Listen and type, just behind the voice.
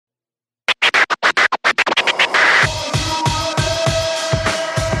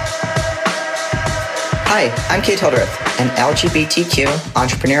Hi, I'm Kate Hildreth, an LGBTQ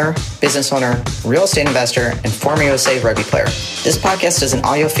entrepreneur, business owner, real estate investor, and former USA rugby player. This podcast is an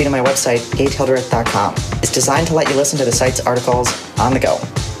audio feed on my website, katehildreth.com. It's designed to let you listen to the site's articles on the go.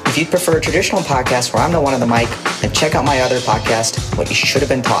 If you'd prefer a traditional podcast where I'm the one on the mic, then check out my other podcast, What You Should Have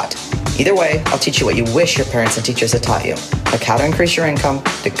Been Taught. Either way, I'll teach you what you wish your parents and teachers had taught you, like how to increase your income,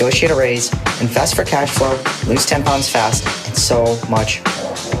 negotiate a raise, invest for cash flow, lose 10 pounds fast, and so much more.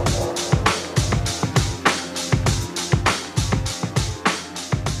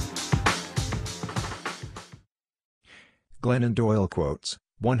 Glennon Doyle quotes,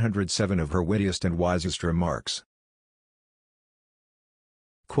 107 of her wittiest and wisest remarks.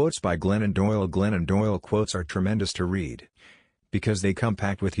 Quotes by Glennon Doyle. Glennon Doyle quotes are tremendous to read, because they come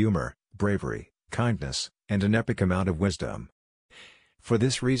packed with humor, bravery, kindness, and an epic amount of wisdom. For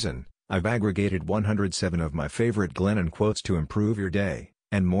this reason, I've aggregated 107 of my favorite Glennon quotes to improve your day,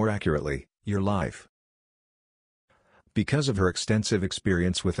 and more accurately, your life. Because of her extensive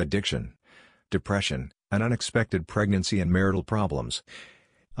experience with addiction, depression, an unexpected pregnancy and marital problems,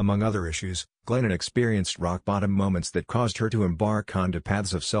 among other issues, Glennon experienced rock-bottom moments that caused her to embark onto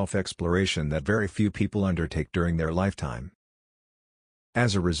paths of self-exploration that very few people undertake during their lifetime.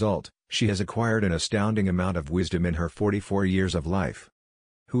 As a result, she has acquired an astounding amount of wisdom in her 44 years of life.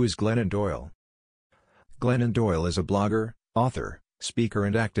 Who is Glennon Doyle? Glennon Doyle is a blogger, author, speaker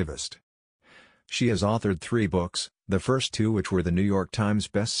and activist. She has authored 3 books, the first 2 which were the New York Times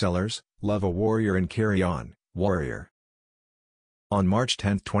bestsellers, Love a Warrior and Carry On, Warrior. On March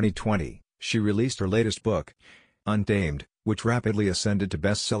 10, 2020, she released her latest book, Untamed, which rapidly ascended to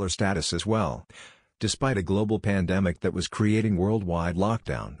bestseller status as well, despite a global pandemic that was creating worldwide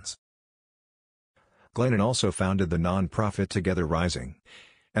lockdowns. Glennon also founded the non-profit Together Rising,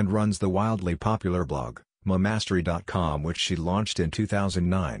 and runs the wildly popular blog, momastery.com, which she launched in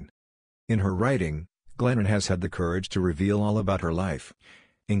 2009. In her writing, Glennon has had the courage to reveal all about her life,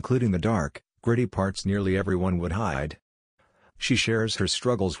 including the dark, gritty parts nearly everyone would hide. She shares her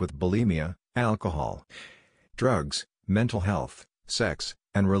struggles with bulimia, alcohol, drugs, mental health, sex,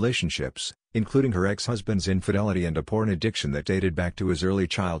 and relationships, including her ex-husband's infidelity and a porn addiction that dated back to his early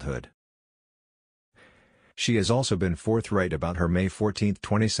childhood. She has also been forthright about her May 14,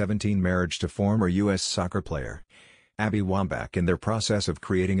 2017 marriage to former U.S. soccer player Abby Wambach in their process of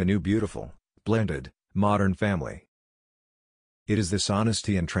creating a new beautiful, blended, modern family. It is this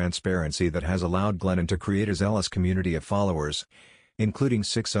honesty and transparency that has allowed Glennon to create a zealous community of followers, including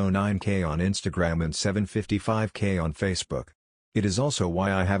 609K on Instagram and 755K on Facebook. It is also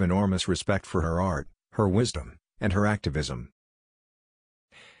why I have enormous respect for her art, her wisdom, and her activism.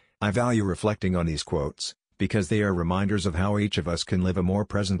 I value reflecting on these quotes, because they are reminders of how each of us can live a more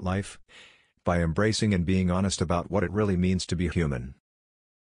present life, by embracing and being honest about what it really means to be human.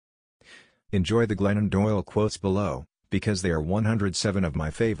 Enjoy the Glennon Doyle quotes below, because they are 107 of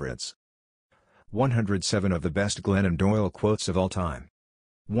my favorites. 107 of the best Glennon Doyle quotes of all time.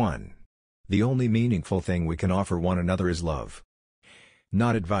 1. The only meaningful thing we can offer one another is love.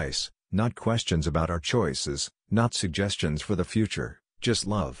 Not advice, not questions about our choices, not suggestions for the future, just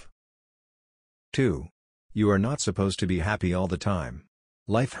love. 2. You are not supposed to be happy all the time.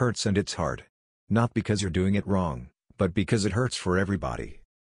 Life hurts and it's hard. Not because you're doing it wrong, but because it hurts for everybody.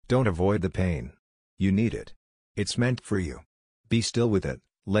 Don't avoid the pain. You need it. It's meant for you. Be still with it,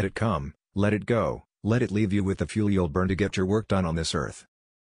 let it come, let it go, let it leave you with the fuel you'll burn to get your work done on this earth.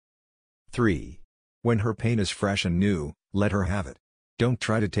 3. When her pain is fresh and new, let her have it. Don't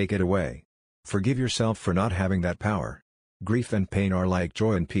try to take it away. Forgive yourself for not having that power. Grief and pain are like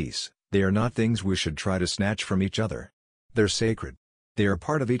joy and peace, they are not things we should try to snatch from each other. They're sacred. They are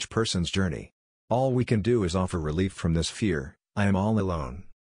part of each person's journey. All we can do is offer relief from this fear, I am all alone.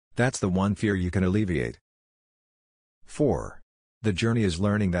 That's the one fear you can alleviate. 4. The journey is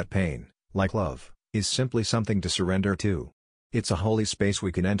learning that pain, like love, is simply something to surrender to. It's a holy space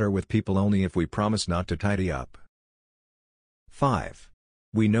we can enter with people only if we promise not to tidy up. 5.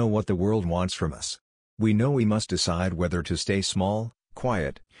 We know what the world wants from us. We know we must decide whether to stay small,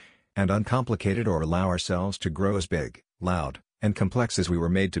 quiet, and uncomplicated or allow ourselves to grow as big, loud, and complex as we were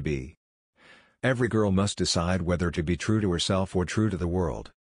made to be. Every girl must decide whether to be true to herself or true to the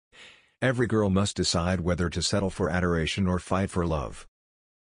world. Every girl must decide whether to settle for adoration or fight for love.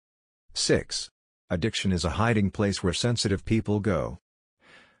 6. Addiction is a hiding place where sensitive people go.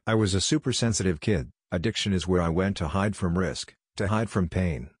 I was a super sensitive kid. Addiction is where I went to hide from risk, to hide from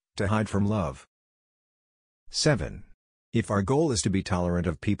pain, to hide from love. 7. If our goal is to be tolerant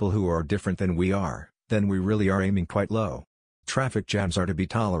of people who are different than we are, then we really are aiming quite low. Traffic jams are to be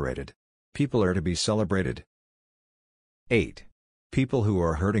tolerated. People are to be celebrated. 8. People who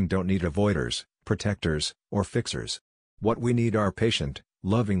are hurting don't need avoiders, protectors, or fixers. What we need are patient,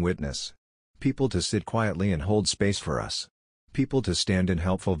 loving witness. People to sit quietly and hold space for us. People to stand in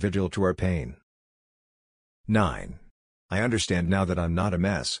helpful vigil to our pain. 9. I understand now that I'm not a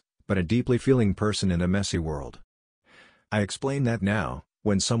mess, but a deeply feeling person in a messy world. I explain that now,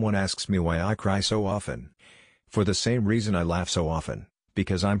 when someone asks me why I cry so often. For the same reason I laugh so often,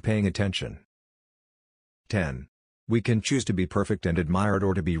 because I'm paying attention. 10. We can choose to be perfect and admired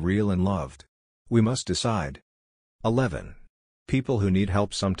or to be real and loved. We must decide. 11. People who need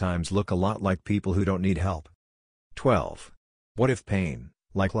help sometimes look a lot like people who don't need help. 12. What if pain,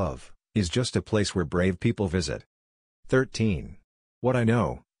 like love, is just a place where brave people visit? 13. What I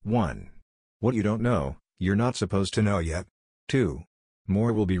know. 1. What you don't know, you're not supposed to know yet. 2.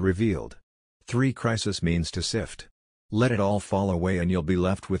 More will be revealed. 3. Crisis means to sift. Let it all fall away and you'll be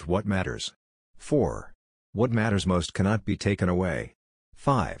left with what matters. 4. What matters most cannot be taken away.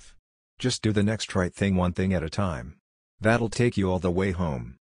 5. Just do the next right thing, one thing at a time. That'll take you all the way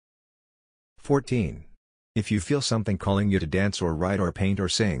home. 14. If you feel something calling you to dance or write or paint or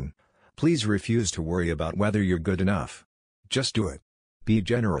sing, please refuse to worry about whether you're good enough. Just do it. Be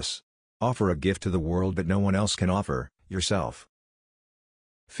generous. Offer a gift to the world that no one else can offer, yourself.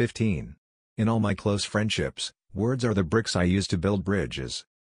 15. In all my close friendships, words are the bricks I use to build bridges.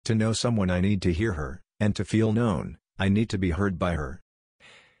 To know someone I need to hear her, and to feel known, I need to be heard by her.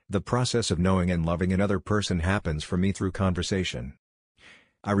 The process of knowing and loving another person happens for me through conversation.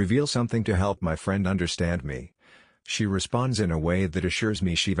 I reveal something to help my friend understand me. She responds in a way that assures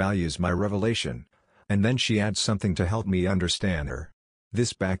me she values my revelation, and then she adds something to help me understand her.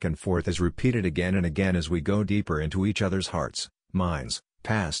 This back and forth is repeated again and again as we go deeper into each other's hearts, minds,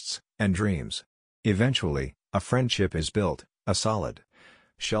 pasts, and dreams. Eventually, a friendship is built, a solid,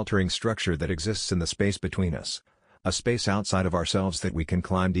 sheltering structure that exists in the space between us, a space outside of ourselves that we can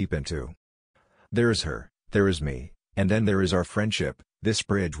climb deep into. There is her, there is me, and then there is our friendship, this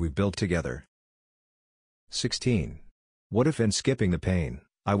bridge we built together. 16. What if in skipping the pain,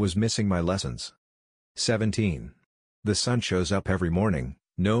 I was missing my lessons? 17. The sun shows up every morning,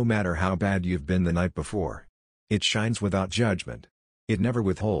 no matter how bad you've been the night before. It shines without judgment. It never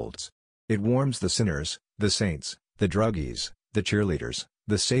withholds. It warms the sinners, the saints, the druggies, the cheerleaders,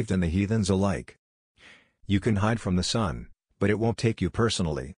 the saved and the heathens alike. You can hide from the sun, but it won't take you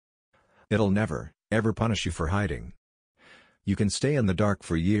personally. It'll never, ever punish you for hiding. You can stay in the dark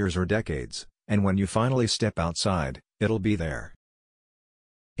for years or decades, and when you finally step outside, it'll be there.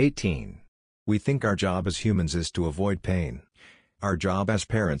 18. We think our job as humans is to avoid pain. Our job as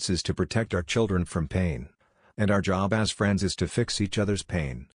parents is to protect our children from pain. And our job as friends is to fix each other's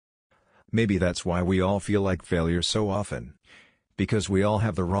pain. Maybe that's why we all feel like failures so often. Because we all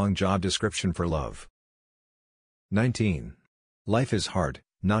have the wrong job description for love. 19. Life is hard,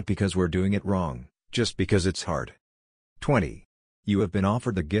 not because we're doing it wrong, just because it's hard. 20. You have been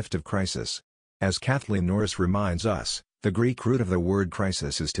offered the gift of crisis. As Kathleen Norris reminds us, the Greek root of the word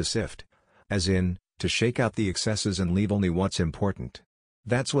crisis is to sift. As in, to shake out the excesses and leave only what's important.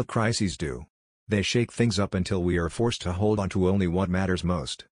 That's what crises do. They shake things up until we are forced to hold on to only what matters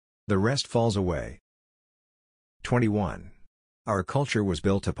most. The rest falls away. 21. Our culture was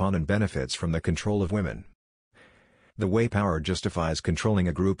built upon and benefits from the control of women. The way power justifies controlling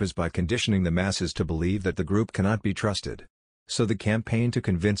a group is by conditioning the masses to believe that the group cannot be trusted. So the campaign to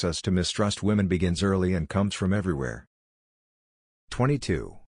convince us to mistrust women begins early and comes from everywhere.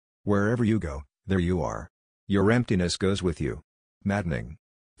 22. Wherever you go, there you are. Your emptiness goes with you. Maddening.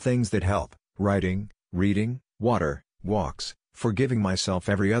 Things that help: writing, reading, water, walks, forgiving myself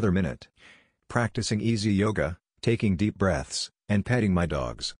every other minute, practicing easy yoga, taking deep breaths, and petting my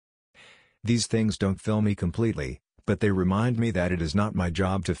dogs. These things don't fill me completely, but they remind me that it is not my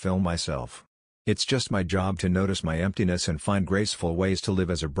job to fill myself. It's just my job to notice my emptiness and find graceful ways to live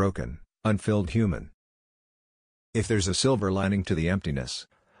as a broken, unfilled human. If there's a silver lining to the emptiness,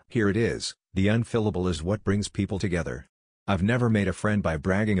 here it is: the unfillable is what brings people together. I've never made a friend by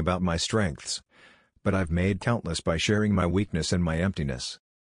bragging about my strengths, but I've made countless by sharing my weakness and my emptiness.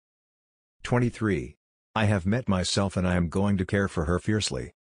 23. I have met myself and I am going to care for her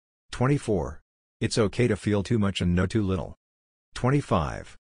fiercely. 24. It's okay to feel too much and know too little.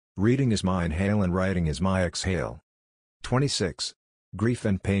 25. Reading is my inhale and writing is my exhale. 26. Grief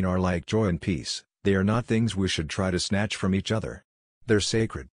and pain are like joy and peace, they are not things we should try to snatch from each other. They're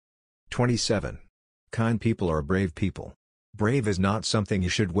sacred. 27. Kind people are brave people. Brave is not something you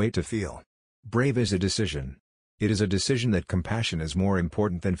should wait to feel. Brave is a decision. It is a decision that compassion is more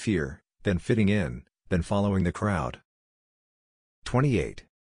important than fear, than fitting in, than following the crowd. 28.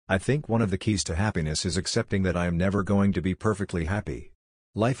 I think one of the keys to happiness is accepting that I am never going to be perfectly happy.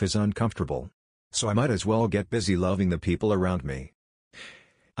 Life is uncomfortable. So I might as well get busy loving the people around me.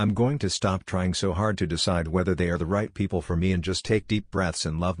 I'm going to stop trying so hard to decide whether they are the right people for me and just take deep breaths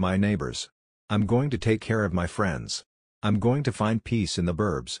and love my neighbors. I'm going to take care of my friends. I'm going to find peace in the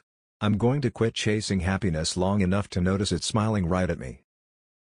burbs. I'm going to quit chasing happiness long enough to notice it smiling right at me.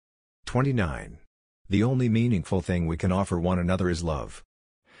 29. The only meaningful thing we can offer one another is love.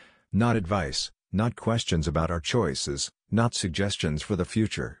 Not advice, not questions about our choices, not suggestions for the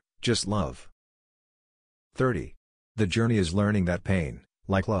future, just love. 30. The journey is learning that pain,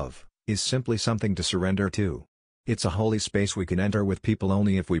 like love, is simply something to surrender to. It's a holy space we can enter with people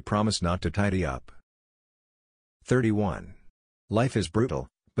only if we promise not to tidy up. 31. Life is brutal,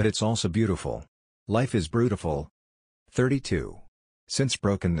 but it's also beautiful. Life is brutal. 32. Since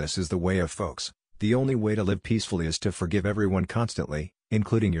brokenness is the way of folks, the only way to live peacefully is to forgive everyone constantly,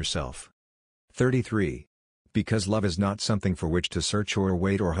 including yourself. 33. Because love is not something for which to search or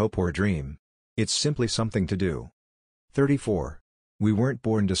wait or hope or dream. It's simply something to do. 34. We weren't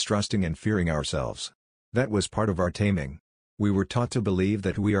born distrusting and fearing ourselves. That was part of our taming. We were taught to believe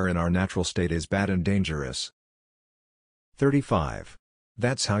that who we are in our natural state is bad and dangerous. 35.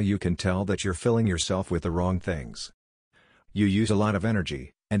 That's how you can tell that you're filling yourself with the wrong things. You use a lot of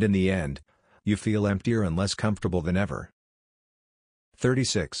energy, and in the end, you feel emptier and less comfortable than ever.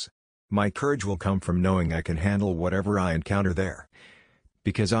 36. My courage will come from knowing I can handle whatever I encounter there.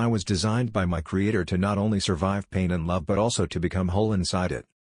 Because I was designed by my Creator to not only survive pain and love but also to become whole inside it.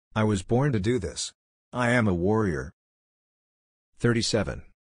 I was born to do this. I am a warrior. 37.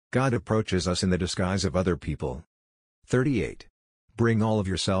 God approaches us in the disguise of other people. 38. Bring all of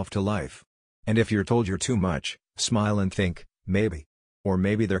yourself to life. And if you're told you're too much, smile and think, maybe. Or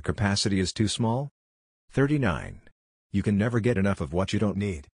maybe their capacity is too small? 39. You can never get enough of what you don't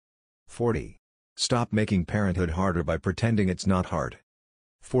need. 40. Stop making parenthood harder by pretending it's not hard.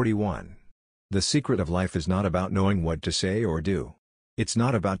 41. The secret of life is not about knowing what to say or do. It's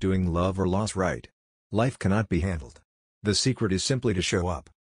not about doing love or loss right. Life cannot be handled. The secret is simply to show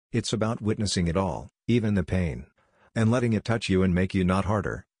up. It's about witnessing it all, even the pain, and letting it touch you and make you not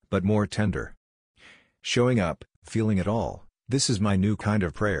harder, but more tender. Showing up, feeling it all, this is my new kind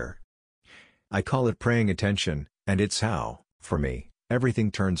of prayer. I call it praying attention, and it's how, for me,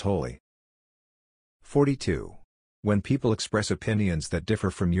 everything turns holy. 42. When people express opinions that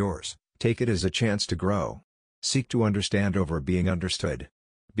differ from yours, take it as a chance to grow. Seek to understand over being understood.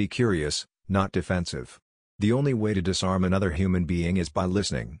 Be curious, not defensive. The only way to disarm another human being is by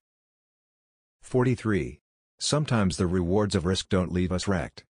listening. 43. Sometimes the rewards of risk don't leave us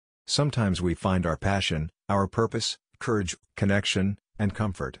wrecked. Sometimes we find our passion, our purpose, courage, connection, and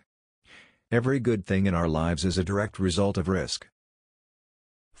comfort. Every good thing in our lives is a direct result of risk.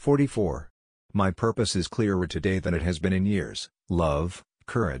 44. My purpose is clearer today than it has been in years: love,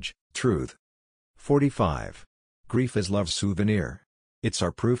 courage, truth. 45. Grief is love's souvenir. It's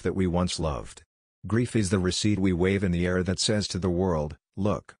our proof that we once loved. Grief is the receipt we wave in the air that says to the world,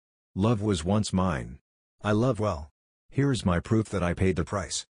 look. Love was once mine. I love well. Here's my proof that I paid the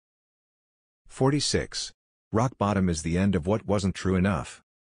price. 46. Rock bottom is the end of what wasn't true enough.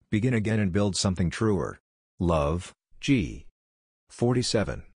 Begin again and build something truer. Love, G.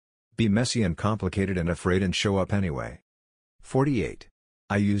 47. Be messy and complicated and afraid and show up anyway. 48.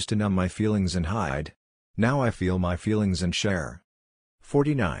 I used to numb my feelings and hide. Now I feel my feelings and share.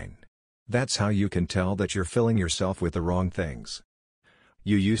 49. That's how you can tell that you're filling yourself with the wrong things.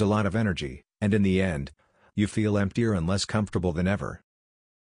 You use a lot of energy, and in the end, you feel emptier and less comfortable than ever.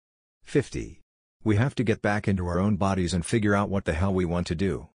 50. We have to get back into our own bodies and figure out what the hell we want to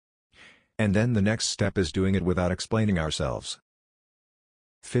do. And then the next step is doing it without explaining ourselves.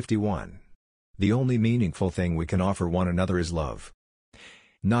 51. The only meaningful thing we can offer one another is love.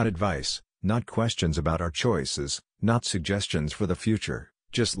 Not advice, not questions about our choices, not suggestions for the future,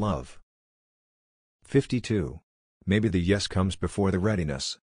 just love. 52. Maybe the yes comes before the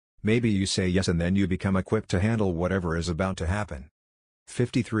readiness. Maybe you say yes and then you become equipped to handle whatever is about to happen.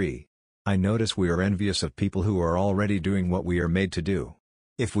 53. I notice we are envious of people who are already doing what we are made to do.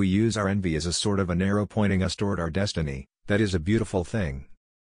 If we use our envy as a sort of an arrow pointing us toward our destiny, that is a beautiful thing.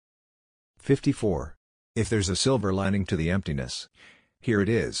 54. If there's a silver lining to the emptiness, here it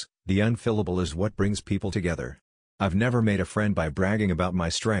is: the unfillable is what brings people together. I've never made a friend by bragging about my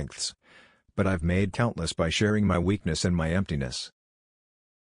strengths, but I've made countless by sharing my weakness and my emptiness.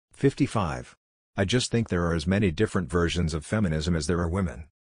 55. I just think there are as many different versions of feminism as there are women.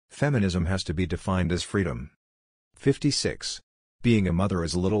 Feminism has to be defined as freedom. 56. Being a mother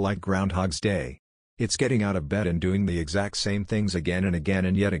is a little like Groundhog's Day. It's getting out of bed and doing the exact same things again and again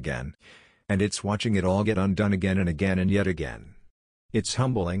and yet again. And it's watching it all get undone again and again and yet again. It's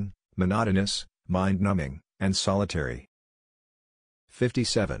humbling, monotonous, mind-numbing, and solitary.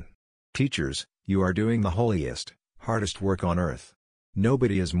 57. Teachers, you are doing the holiest, hardest work on earth.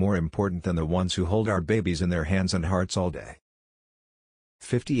 Nobody is more important than the ones who hold our babies in their hands and hearts all day.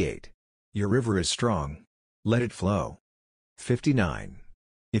 58. Your river is strong. Let it flow. 59.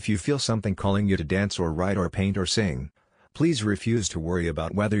 If you feel something calling you to dance or write or paint or sing, please refuse to worry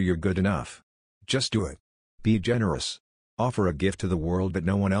about whether you're good enough. Just do it. Be generous. Offer a gift to the world that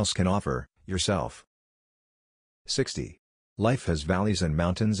no one else can offer, yourself. 60. Life has valleys and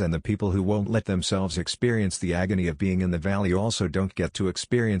mountains, and the people who won't let themselves experience the agony of being in the valley also don't get to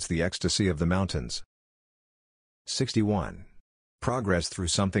experience the ecstasy of the mountains. 61. Progress through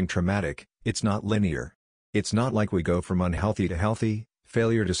something traumatic, it's not linear. It's not like we go from unhealthy to healthy,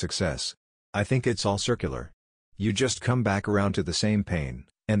 failure to success. I think it's all circular. You just come back around to the same pain,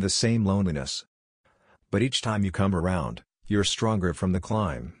 and the same loneliness. But each time you come around, you're stronger from the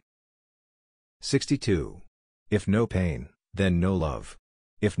climb. 62. If no pain, then no love.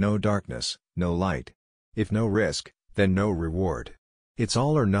 If no darkness, no light. If no risk, then no reward. It's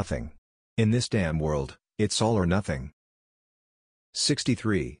all or nothing. In this damn world, it's all or nothing.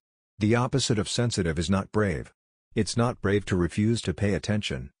 63. The opposite of sensitive is not brave. It's not brave to refuse to pay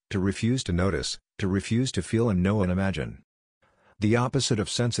attention, to refuse to notice, to refuse to feel and know and imagine. The opposite of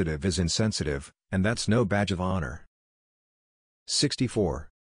sensitive is insensitive, and that's no badge of honor. 64.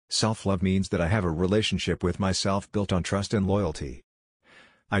 Self-love means that I have a relationship with myself built on trust and loyalty.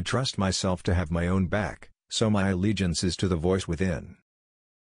 I trust myself to have my own back, so my allegiance is to the voice within.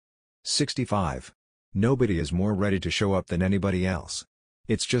 65. Nobody is more ready to show up than anybody else.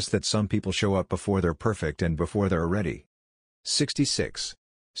 It's just that some people show up before they're perfect and before they're ready. 66.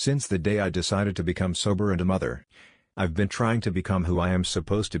 Since the day I decided to become sober and a mother, I've been trying to become who I am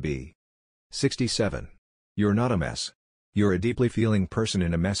supposed to be. 67. You're not a mess. You're a deeply feeling person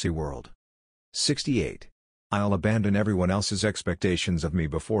in a messy world. 68. I'll abandon everyone else's expectations of me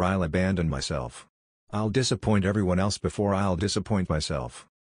before I'll abandon myself. I'll disappoint everyone else before I'll disappoint myself.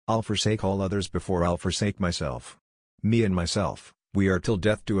 I'll forsake all others before I'll forsake myself. Me and myself, we are till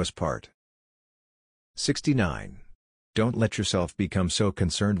death do us part. 69. Don't let yourself become so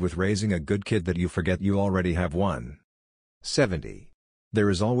concerned with raising a good kid that you forget you already have one. 70. There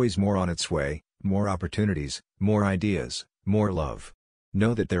is always more on its way, more opportunities, more ideas, more love.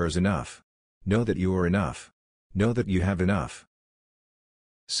 Know that there is enough. Know that you are enough. Know that you have enough.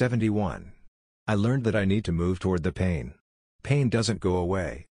 71. I learned that I need to move toward the pain. Pain doesn't go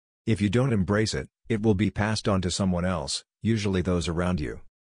away. If you don't embrace it, it will be passed on to someone else, usually those around you.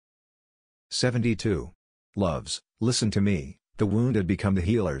 72. Loves, listen to me, the wounded become the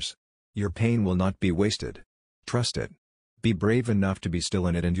healers. Your pain will not be wasted. Trust it. Be brave enough to be still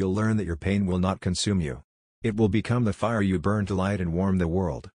in it, and you'll learn that your pain will not consume you. It will become the fire you burn to light and warm the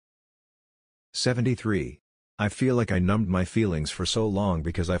world. 73. I feel like I numbed my feelings for so long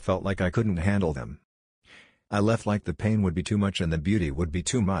because I felt like I couldn't handle them. I left like the pain would be too much and the beauty would be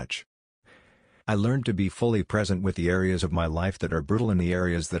too much. I learned to be fully present with the areas of my life that are brutal and the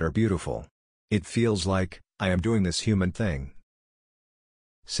areas that are beautiful. It feels like I am doing this human thing.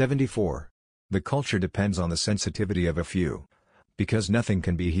 74. The culture depends on the sensitivity of a few. Because nothing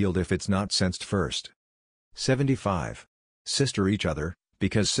can be healed if it's not sensed first. 75. Sister each other,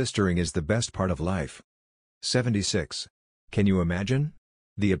 because sistering is the best part of life. 76. Can you imagine?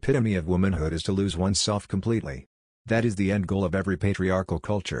 The epitome of womanhood is to lose oneself completely. That is the end goal of every patriarchal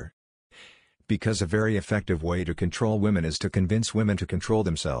culture. Because a very effective way to control women is to convince women to control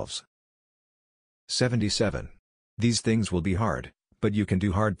themselves. 77. These things will be hard, but you can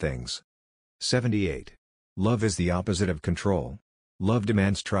do hard things. 78. Love is the opposite of control. Love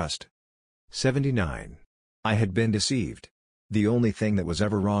demands trust. 79. I had been deceived. The only thing that was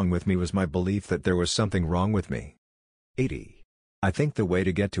ever wrong with me was my belief that there was something wrong with me. 80. I think the way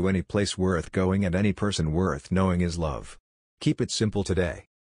to get to any place worth going and any person worth knowing is love. Keep it simple today.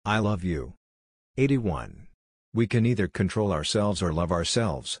 I love you. 81. We can either control ourselves or love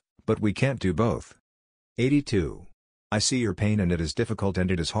ourselves, but we can't do both. 82. I see your pain and it is difficult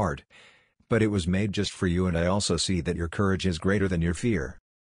and it is hard. But it was made just for you, and I also see that your courage is greater than your fear.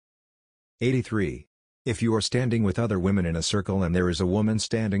 83. If you are standing with other women in a circle and there is a woman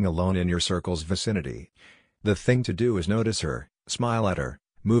standing alone in your circle's vicinity, the thing to do is notice her, smile at her,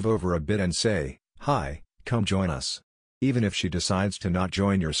 move over a bit and say, "Hi, come join us." Even if she decides to not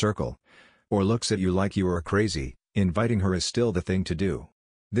join your circle, or looks at you like you are crazy, inviting her is still the thing to do.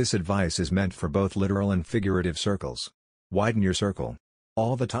 This advice is meant for both literal and figurative circles. Widen your circle.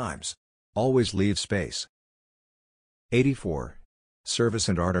 All the times. Always leave space. 84. Service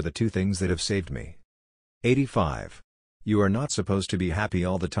and art are the two things that have saved me. 85. You are not supposed to be happy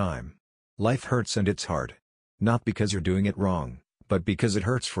all the time. Life hurts and it's hard. Not because you're doing it wrong, but because it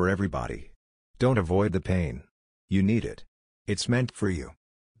hurts for everybody. Don't avoid the pain. You need it. It's meant for you.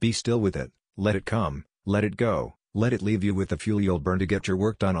 Be still with it, let it come, let it go, let it leave you with the fuel you'll burn to get your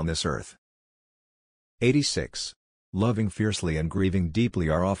work done on this earth. 86. Loving fiercely and grieving deeply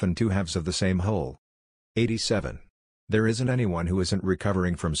are often two halves of the same whole. 87. There isn't anyone who isn't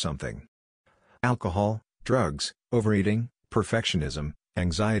recovering from something. Alcohol, drugs, overeating, perfectionism,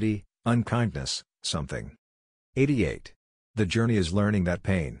 anxiety, unkindness, something. 88. The journey is learning that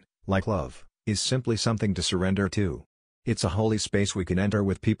pain, like love, is simply something to surrender to. It's a holy space we can enter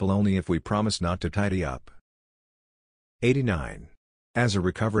with people only if we promise not to tidy up. 89. As a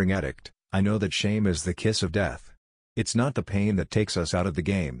recovering addict, I know that shame is the kiss of death. It's not the pain that takes us out of the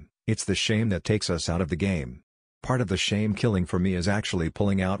game, it's the shame that takes us out of the game. Part of the shame killing for me is actually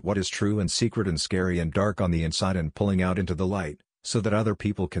pulling out what is true and secret and scary and dark on the inside and pulling out into the light, so that other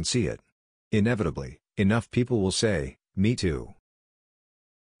people can see it. Inevitably, enough people will say, "Me too."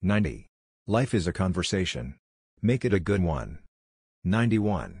 90. Life is a conversation. Make it a good one.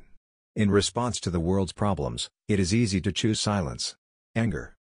 91. In response to the world's problems, it is easy to choose silence.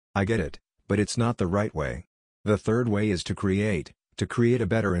 Anger. I get it, but it's not the right way. The third way is to create a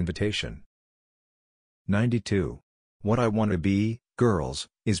better invitation. 92. What I want to be, girls,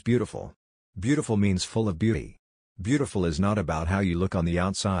 is beautiful. Beautiful means full of beauty. Beautiful is not about how you look on the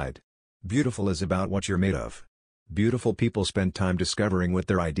outside. Beautiful is about what you're made of. Beautiful people spend time discovering what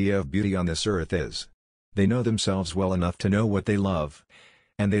their idea of beauty on this earth is. They know themselves well enough to know what they love.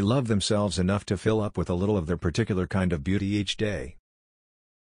 And they love themselves enough to fill up with a little of their particular kind of beauty each day.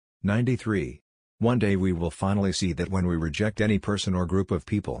 93. One day we will finally see that when we reject any person or group of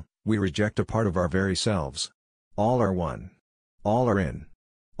people, we reject a part of our very selves. All are one. All are in.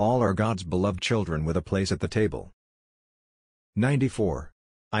 All are God's beloved children with a place at the table. 94.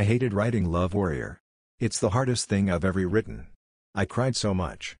 I hated writing Love Warrior. It's the hardest thing I've ever written. I cried so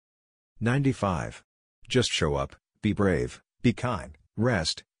much. 95. Just show up, be brave, be kind,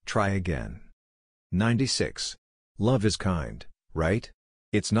 rest, try again. 96. Love is kind, right?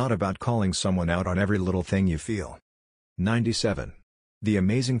 It's not about calling someone out on every little thing you feel. 97. The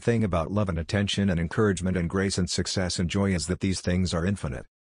amazing thing about love and attention and encouragement and grace and success and joy is that these things are infinite.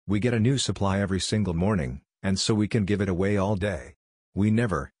 We get a new supply every single morning, and so we can give it away all day. We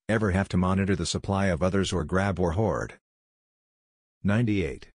never, ever have to monitor the supply of others or grab or hoard.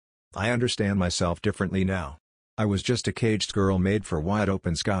 98. I understand myself differently now. I was just a caged girl made for wide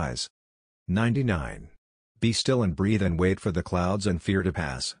open skies. 99. Be still and breathe and wait for the clouds and fear to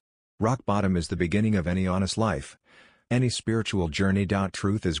pass. Rock bottom is the beginning of any honest life. Any spiritual journey.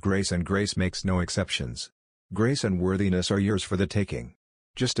 Truth is grace and grace makes no exceptions. Grace and worthiness are yours for the taking.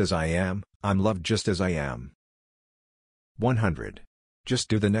 Just as I am, I'm loved just as I am. 100. Just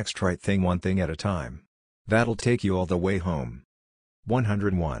do the next right thing one thing at a time. That'll take you all the way home.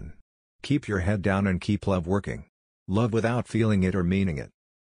 101. Keep your head down and keep love working. Love without feeling it or meaning it.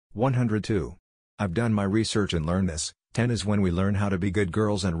 102. I've done my research and learned this. 10 is when we learn how to be good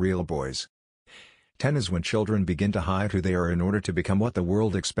girls and real boys. 10 is when children begin to hide who they are in order to become what the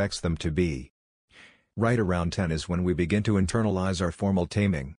world expects them to be. Right around 10 is when we begin to internalize our formal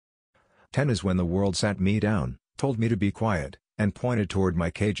taming. 10 is when the world sat me down, told me to be quiet, and pointed toward my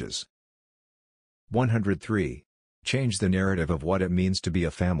cages. 103. Change the narrative of what it means to be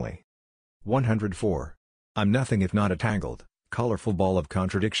a family. 104. I'm nothing if not a tangled, colorful ball of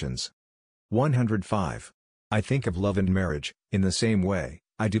contradictions. 105. I think of love and marriage, in the same way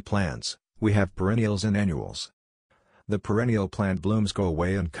I do plants. We have perennials and annuals. The perennial plant blooms go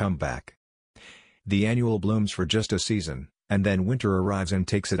away and come back. The annual blooms for just a season, and then winter arrives and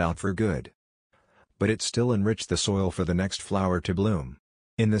takes it out for good. But it still enriched the soil for the next flower to bloom.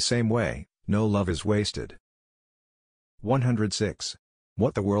 In the same way, no love is wasted. 106.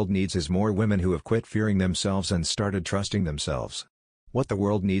 What the world needs is more women who have quit fearing themselves and started trusting themselves. What the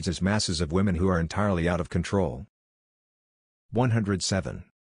world needs is masses of women who are entirely out of control. 107.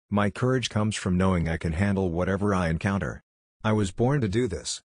 My courage comes from knowing I can handle whatever I encounter. I was born to do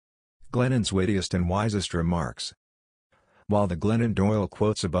this. Glennon's wittiest and wisest remarks. While the Glennon Doyle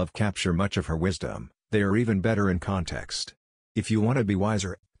quotes above capture much of her wisdom, they are even better in context. If you want to be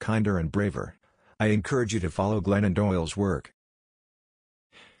wiser, kinder and braver, I encourage you to follow Glennon Doyle's work.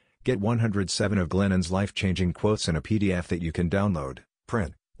 Get 107 of Glennon's life-changing quotes in a PDF that you can download,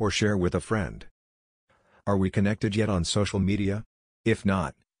 print, or share with a friend. Are we connected yet on social media? If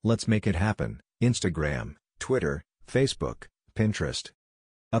not, let's make it happen. Instagram, Twitter, Facebook, Pinterest.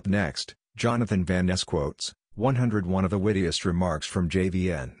 Up next, Jonathan Van Ness quotes 101 of the wittiest remarks from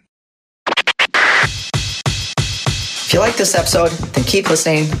JVN. If you like this episode, then keep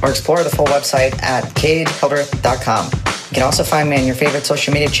listening or explore the full website at CadeHildreth.com. You can also find me on your favorite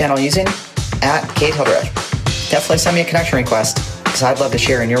social media channel using @CadeHildreth. Definitely send me a connection request because I'd love to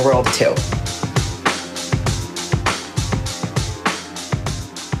share in your world too.